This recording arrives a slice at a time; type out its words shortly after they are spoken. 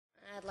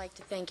like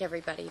to thank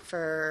everybody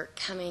for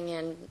coming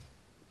and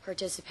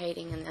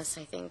participating in this.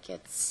 I think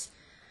it's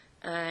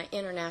an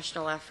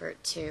international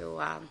effort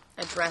to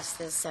address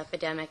this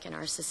epidemic in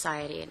our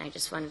society, and I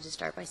just wanted to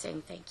start by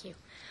saying thank you.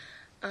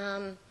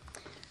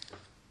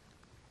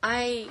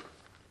 I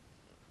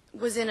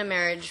was in a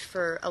marriage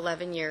for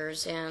 11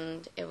 years,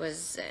 and it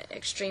was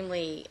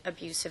extremely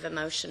abusive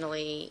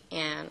emotionally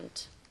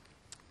and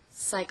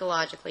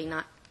psychologically,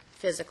 not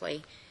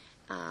physically.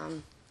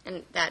 And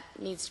that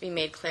needs to be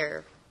made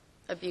clear.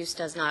 Abuse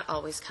does not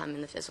always come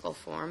in the physical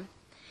form,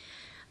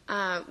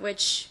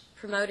 which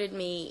promoted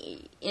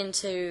me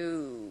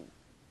into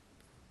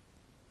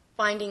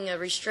finding a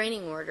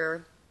restraining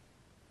order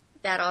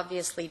that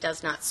obviously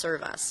does not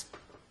serve us.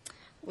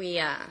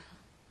 We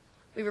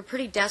were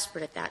pretty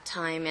desperate at that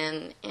time,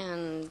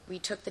 and we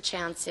took the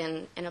chance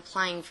in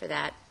applying for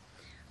that.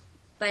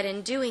 But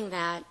in doing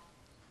that,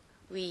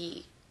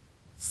 we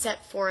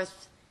set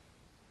forth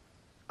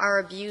our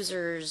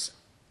abusers'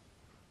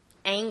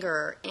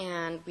 anger,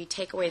 and we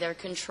take away their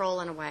control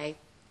in a way,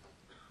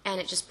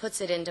 and it just puts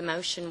it into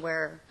motion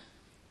where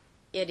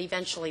it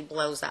eventually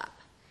blows up.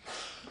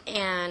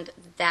 And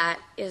that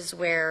is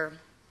where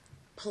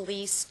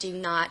police do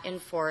not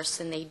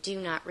enforce and they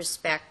do not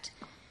respect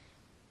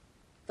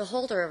the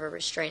holder of a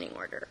restraining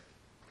order.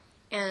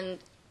 And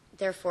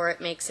therefore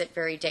it makes it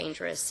very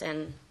dangerous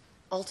and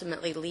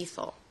ultimately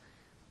lethal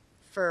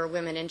for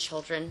women and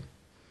children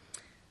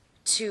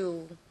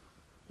to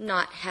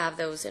not have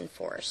those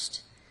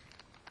enforced.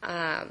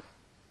 I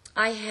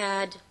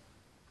had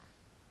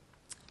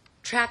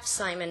tracked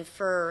Simon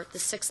for the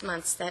 6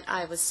 months that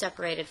I was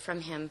separated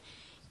from him,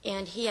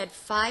 and he had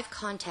 5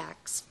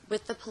 contacts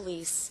with the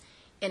police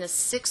in a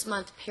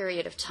 6-month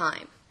period of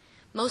time.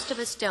 Most of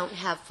us don't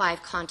have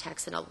 5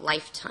 contacts in a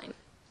lifetime,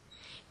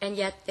 and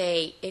yet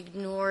they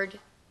ignored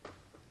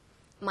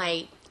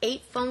my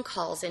 8 phone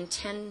calls in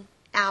 10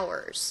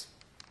 hours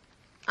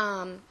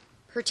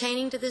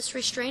pertaining to this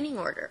restraining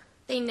order.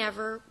 They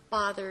never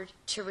bothered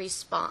to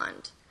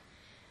respond.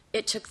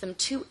 It took them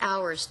 2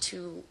 hours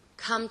to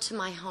come to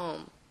my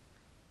home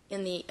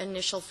in the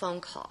initial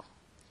phone call.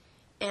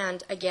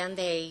 And again,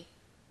 they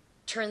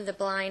turned the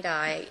blind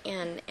eye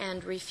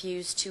and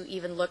refused to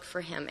even look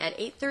for him. At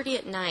 8:30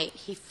 at night,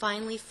 he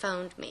finally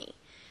phoned me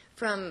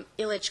from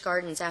Illich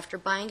Gardens after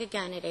buying a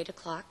gun at 8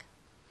 o'clock.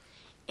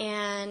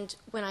 And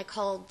when I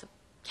called the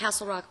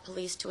Castle Rock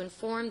police to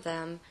inform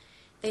them,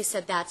 they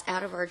said, "That's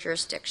out of our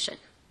jurisdiction."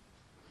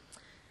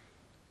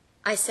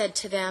 I said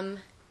to them,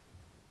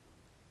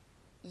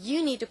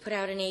 "You need to put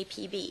out an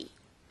APB."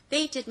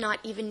 They did not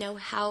even know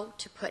how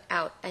to put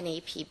out an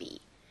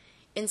APB.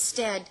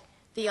 Instead,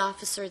 the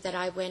officer that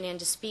I went in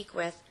to speak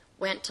with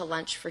went to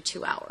lunch for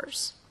 2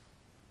 hours.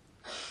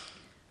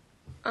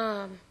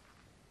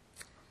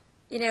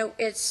 You know,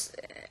 it's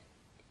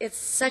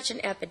such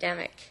an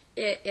epidemic.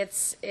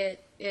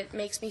 It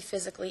makes me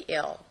physically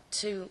ill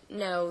to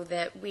know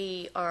that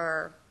we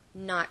are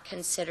not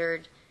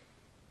considered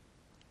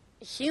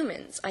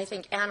humans. I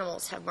think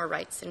animals have more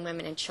rights than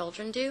women and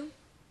children do,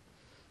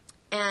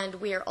 and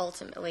we are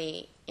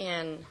ultimately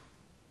in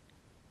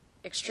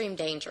extreme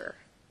danger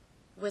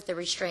with the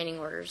restraining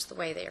orders the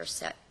way they are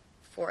set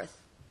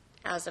forth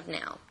as of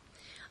now.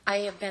 I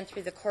have been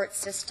through the court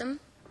system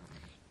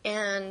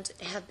and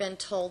have been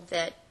told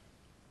that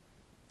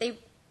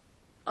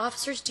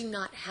officers do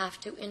not have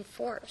to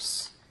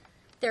enforce.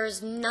 There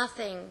is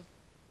nothing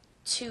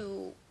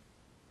to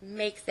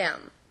make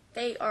them.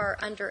 They are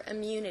under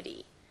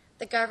immunity.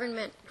 The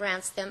government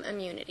grants them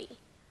immunity.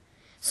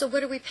 So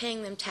what are we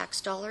paying them tax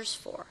dollars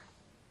for?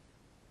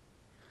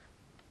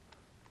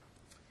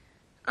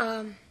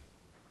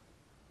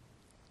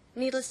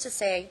 Needless to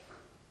say,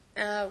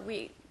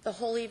 the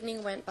whole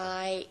evening went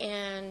by,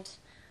 and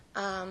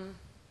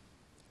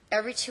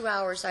every 2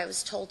 hours I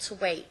was told to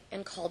wait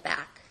and call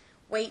back,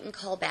 wait and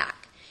call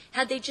back.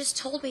 Had they just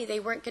told me they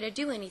weren't going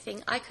to do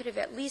anything, I could have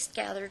at least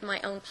gathered my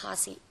own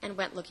posse and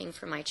went looking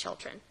for my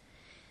children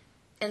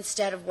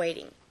instead of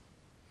waiting.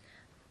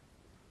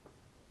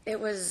 It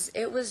was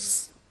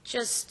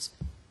just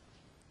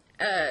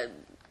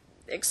an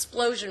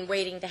explosion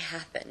waiting to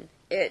happen.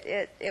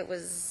 It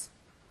was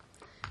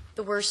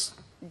the worst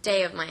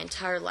day of my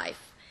entire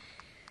life.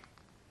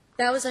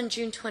 That was on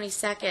June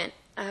 22nd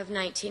of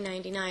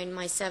 1999.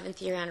 My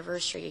 7th year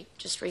anniversary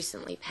just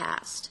recently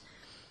passed.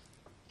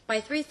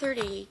 By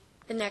 3:30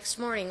 the next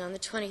morning on the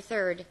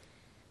 23rd,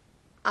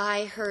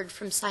 I heard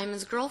from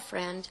Simon's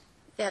girlfriend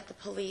that the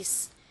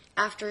police,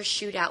 after a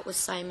shootout with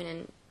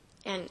Simon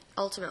and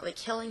ultimately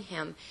killing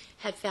him,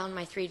 had found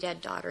my 3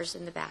 dead daughters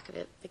in the back of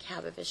the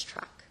cab of his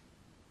truck.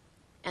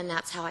 And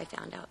that's how I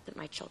found out that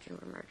my children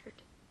were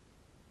murdered.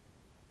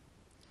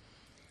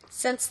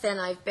 Since then,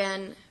 I've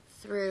been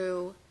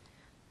through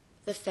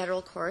the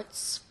federal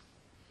courts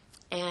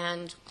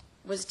and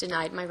was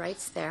denied my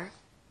rights there.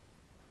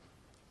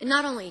 And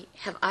not only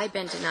have I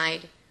been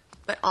denied,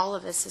 but all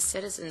of us as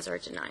citizens are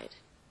denied.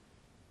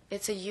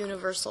 It's a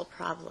universal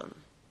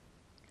problem.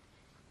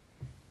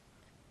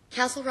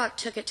 Castle Rock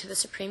took it to the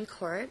Supreme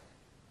Court,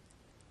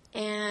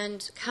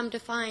 And come to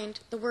find,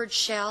 the word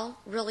shall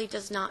really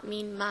does not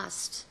mean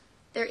must.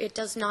 It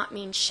does not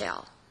mean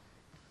shall.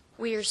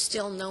 We are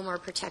still no more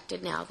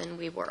protected now than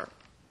we were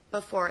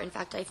before. In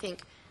fact, I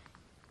think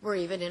we're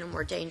even in a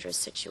more dangerous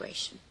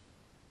situation.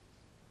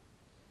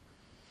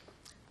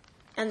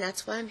 And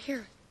that's why I'm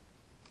here.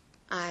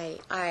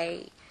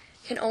 I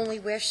can only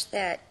wish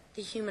that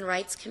the Human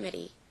Rights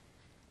Committee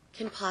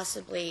can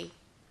possibly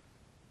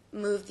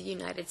move the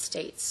United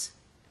States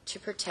to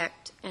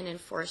protect and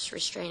enforce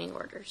restraining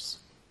orders.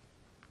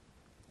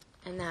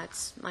 And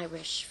that's my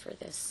wish for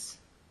this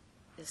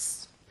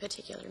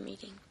particular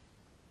meeting.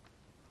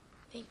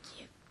 Thank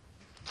you.